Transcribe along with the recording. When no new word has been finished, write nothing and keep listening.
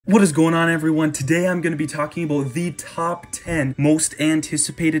What is going on, everyone? Today I'm going to be talking about the top 10 most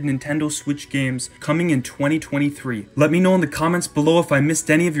anticipated Nintendo Switch games coming in 2023. Let me know in the comments below if I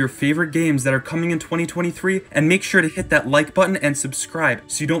missed any of your favorite games that are coming in 2023, and make sure to hit that like button and subscribe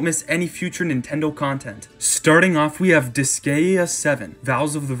so you don't miss any future Nintendo content. Starting off, we have Disgaea 7,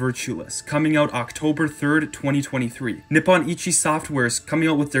 Vows of the Virtueless, coming out October 3rd, 2023. Nippon Ichi Software is coming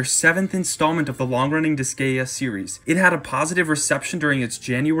out with their 7th installment of the long-running Disgaea series. It had a positive reception during its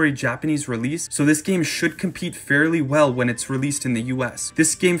January Japanese release, so this game should compete fairly well when it's released in the US.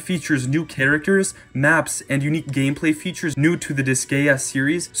 This game features new characters, maps, and unique gameplay features new to the Disgaea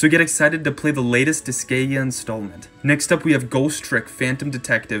series, so get excited to play the latest Disgaea installment. Next up, we have Ghost Trick Phantom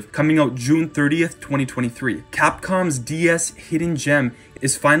Detective, coming out June 30th, 2023. Capcom's DS Hidden Gem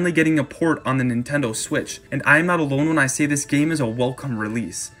is finally getting a port on the Nintendo Switch, and I am not alone when I say this game is a welcome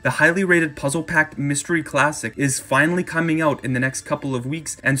release. The highly rated puzzle-packed mystery classic is finally coming out in the next couple of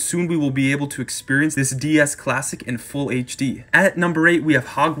weeks, and soon we will be able to experience this DS classic in full HD. At number 8, we have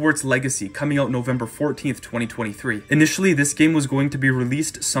Hogwarts Legacy, coming out November 14th, 2023. Initially, this game was going to be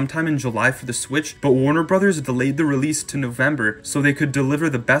released sometime in July for the Switch, but Warner Brothers delayed the release to November so they could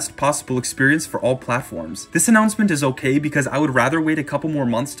deliver the best possible experience for all platforms. This announcement is okay because I would rather wait a couple more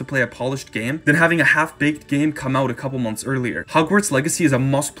months to play a polished game than having a half-baked game come out a couple months earlier. Hogwarts Legacy is a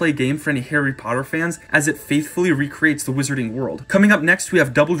must-play game for any Harry Potter fans, as it faithfully recreates the wizarding world. Coming up next, we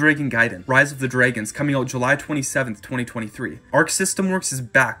have Double Dragon Gaiden, Rise of the Dragons, coming out July 27th, 2023. Arc System Works is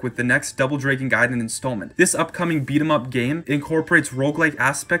back with the next Double Dragon Gaiden installment. This upcoming beat-em-up game incorporates roguelike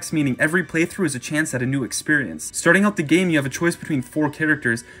aspects, meaning every playthrough is a chance at a new experience. Starting out the game, you have a choice between 4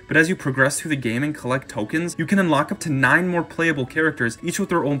 characters, but as you progress through the game and collect tokens, you can unlock up to 9 more playable characters, each with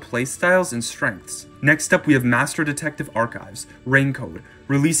their own playstyles and strengths. Next up, we have Master Detective Archives, Raincode,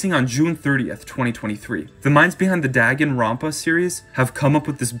 releasing on June 30th, 2023. The minds behind the Danganronpa series have come up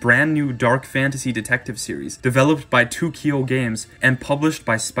with this brand new dark fantasy detective series, developed by 2Kyo Games and published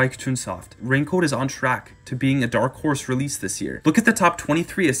by Spike Chunsoft. Raincode is on track to being a dark horse release this year. Look at the top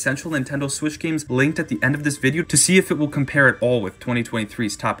 23 essential Nintendo Switch games linked at the end of this video to see if it will compare at all with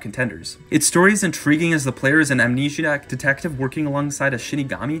 2023's top contenders. Its story is intriguing as the player is an amnesiac detective working alongside a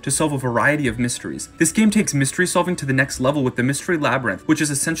Shinigami to solve a variety of mysteries. This game takes mystery solving to the next level with the Mystery Labyrinth, which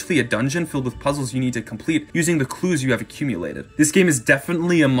is essentially a dungeon filled with puzzles you need to complete using the clues you have accumulated. This game is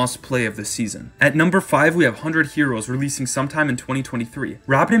definitely a must-play of the season. At number 5, we have 100 Heroes, releasing sometime in 2023.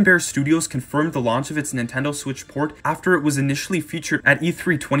 Rabbit & Bear Studios confirmed the launch of its Nintendo Switch port after it was initially featured at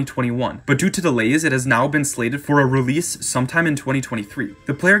E3 2021, but due to delays, it has now been slated for a release sometime in 2023.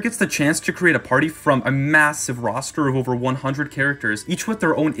 The player gets the chance to create a party from a massive roster of over 100 characters, each with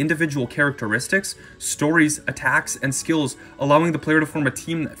their own individual characteristics, stories, attacks, and skills, allowing the player to form a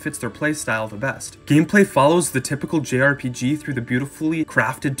team that fits their playstyle the best. Gameplay follows the typical JRPG through the beautifully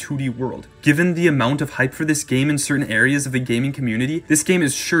crafted 2D world. Given the amount of hype for this game in certain areas of the gaming community, this game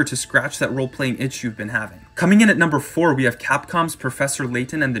is sure to scratch that role-playing itch you've been having. Coming in at number 4, we have Capcom's Professor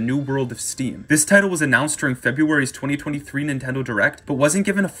Layton and the New World of Steam. This title was announced during February's 2023 Nintendo Direct, but wasn't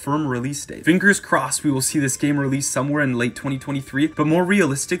given a firm release date. Fingers crossed we will see this game released somewhere in late 2023, but more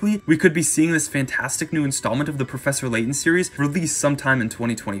realistically, we could be seeing this fantastic new installment of the Professor Layton series released sometime in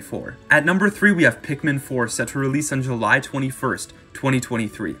 2024. At number 3, we have Pikmin 4, set to release on July 21st,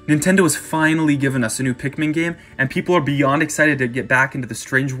 2023. Nintendo has finally given us a new Pikmin game, and people are beyond excited to get back into the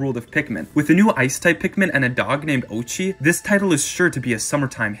strange world of Pikmin. With a new Ice-type Pikmin and a dog named Ochi, this title is sure to be a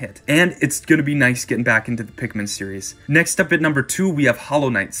summertime hit, and it's gonna be nice getting back into the Pikmin series. Next up at number 2, we have Hollow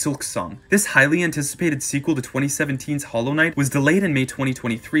Knight Silksong. This highly anticipated sequel to 2017's Hollow Knight was delayed in May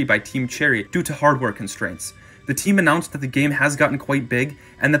 2023 by Team Cherry due to hardware constraints. The team announced that the game has gotten quite big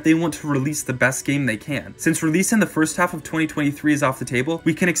and that they want to release the best game they can. Since release in the first half of 2023 is off the table,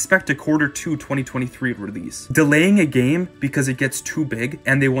 we can expect a Q2 2023 release. Delaying a game because it gets too big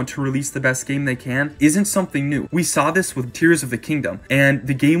and they want to release the best game they can isn't something new. We saw this with Tears of the Kingdom, and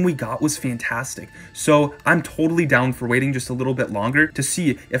the game we got was fantastic. So I'm totally down for waiting just a little bit longer to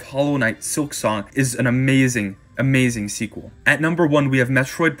see if Hollow Knight Silksong is an amazing sequel. At number 1, we have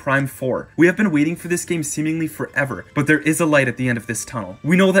Metroid Prime 4. We have been waiting for this game seemingly forever, but there is a light at the end of this tunnel.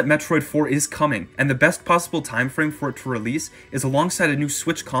 We know that Metroid 4 is coming, and the best possible time frame for it to release is alongside a new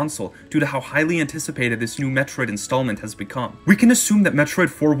Switch console due to how highly anticipated this new Metroid installment has become. We can assume that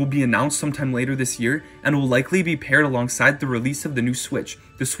Metroid 4 will be announced sometime later this year and will likely be paired alongside the release of the new Switch,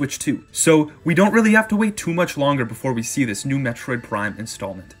 the Switch 2. So we don't really have to wait too much longer before we see this new Metroid Prime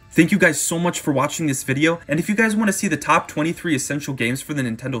installment. Thank you guys so much for watching this video, and if you guys want to see the top 23 essential games for the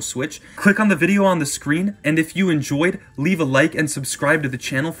Nintendo Switch, click on the video on the screen, and if you enjoyed, leave a like and subscribe to the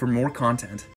channel for more content.